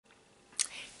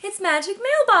It's Magic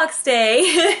Mailbox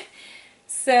Day!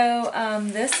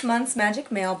 This month's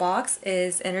Magic Mailbox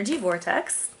is Energy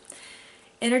Vortex.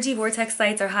 Energy Vortex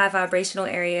sites are high vibrational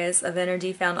areas of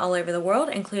energy found all over the world,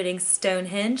 including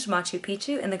Stonehenge, Machu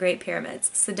Picchu, and the Great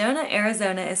Pyramids. Sedona,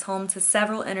 Arizona is home to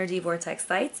several Energy Vortex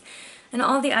sites, and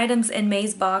all the items in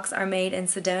May's box are made in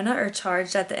Sedona or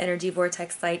charged at the Energy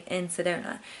Vortex site in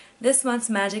Sedona. This month's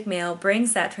Magic Mail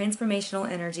brings that transformational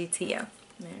energy to you.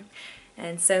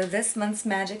 And so this month's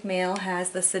Magic Mail has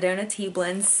the Sedona Tea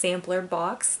Blends sampler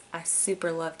box. I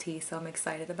super love tea, so I'm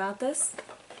excited about this.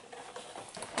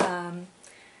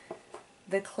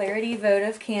 The Clarity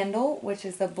Votive Candle, which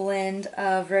is a blend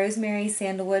of rosemary,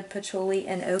 sandalwood, patchouli,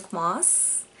 and oak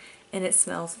moss. And it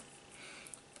smells,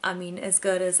 I mean, as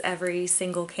good as every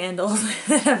single candle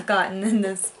that I've gotten in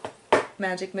this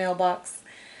Magic Mailbox.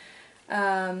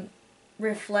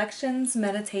 Reflections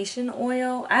Meditation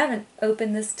Oil. I haven't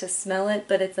opened this to smell it,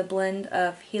 but it's a blend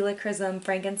of helichrysum,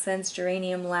 frankincense,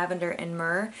 geranium, lavender, and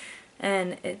myrrh.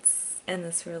 And it's in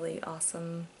this really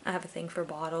awesome, I have a thing for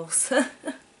bottles.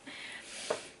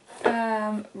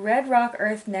 Red Rock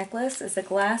Earth Necklace is a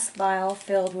glass vial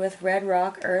filled with red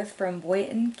rock earth from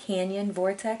Boynton Canyon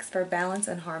Vortex for balance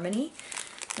and harmony.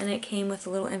 And it came with a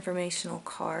little informational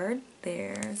card.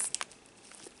 There's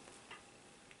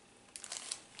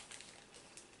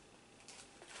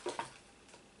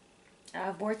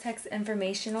a Vortex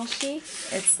informational sheet.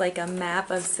 It's like a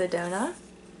map of Sedona.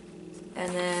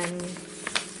 And then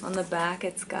on the back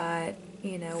it's got,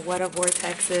 you know, what a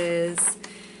vortex is,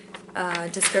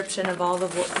 description of all the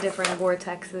different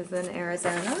vortexes in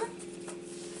Arizona.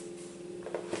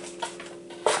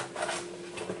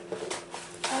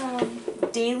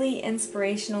 Daily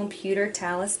Inspirational Pewter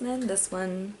Talisman. This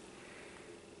one,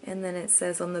 and then it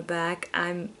says on the back,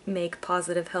 I make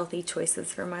positive, healthy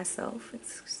choices for myself.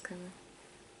 It's just kind of...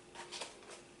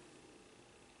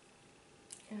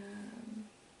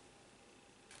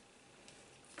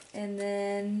 and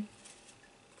then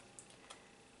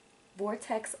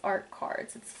Vortex art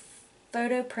cards. It's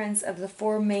photo prints of the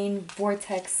 4 main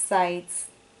vortex sites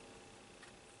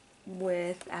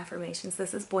with affirmations.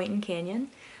 This is Boynton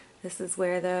Canyon. This is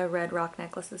where the red rock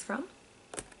necklace is from.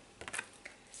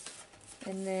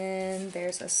 And then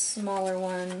there's a smaller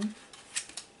one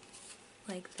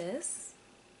like this.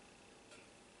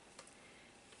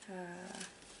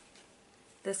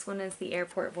 This one is the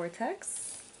airport vortex.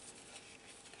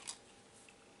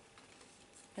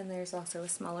 And there's also a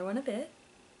smaller one a bit.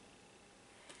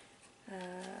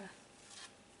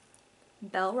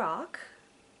 Bell Rock.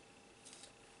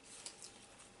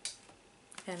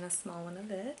 And a small one a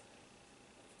bit.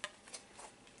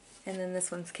 And then this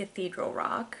one's Cathedral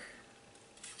Rock.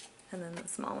 And then the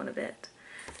small one a bit.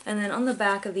 And then on the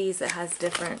back of these it has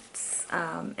different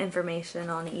information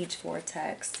on each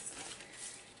vortex.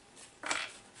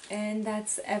 And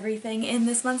that's everything in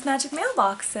this month's Magic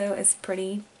Mailbox. So it's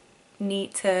pretty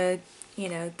neat to, you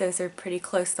know, those are pretty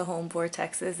close to home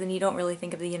vortexes, and you don't really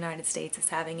think of the United States as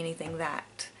having anything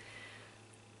that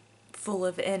full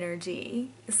of energy.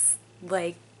 It's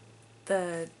like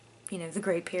the, you know, the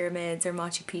Great Pyramids or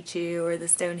Machu Picchu or the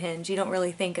Stonehenge. You don't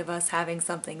really think of us having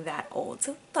something that old,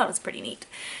 so I thought it was pretty neat.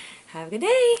 Have a good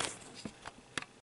day!